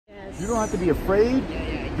You don't have to be afraid.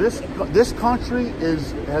 This country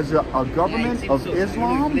has a government of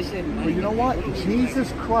Islam, but you know what?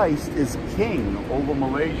 Jesus Christ is king over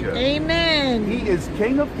Malaysia. Amen. He is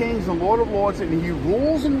King of Kings and Lord of Lords, and he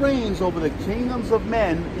rules and reigns over the kingdoms of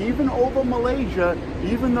men, even over Malaysia.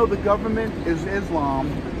 Even though the government is Islam,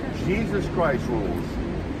 Jesus Christ rules.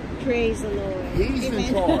 Praise the Lord. He's Amen.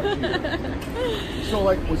 in charge here. So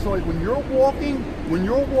like when you're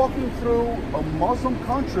walking through a Muslim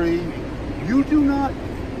country, you do not.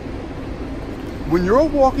 When you're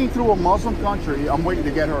walking through a Muslim country, I'm waiting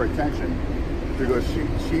to get her attention because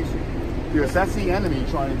because that's the enemy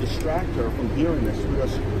trying to distract her from hearing this.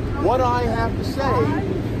 Because what I have to say,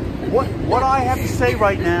 what I have to say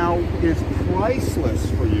right now is priceless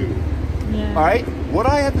for you. Yeah. All right, what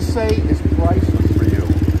I have to say is priceless for you.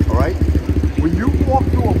 All right, when you walk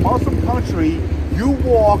through a Muslim country, you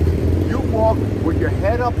walk with your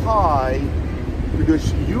head up high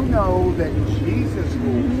because you know that Jesus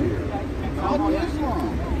rules here. Not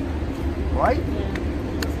Islam, right?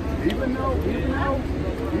 Even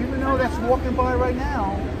though that's walking by right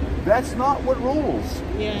now, that's not what rules.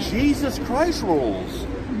 Yeah. Jesus Christ rules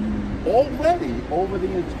already over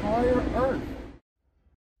the entire earth.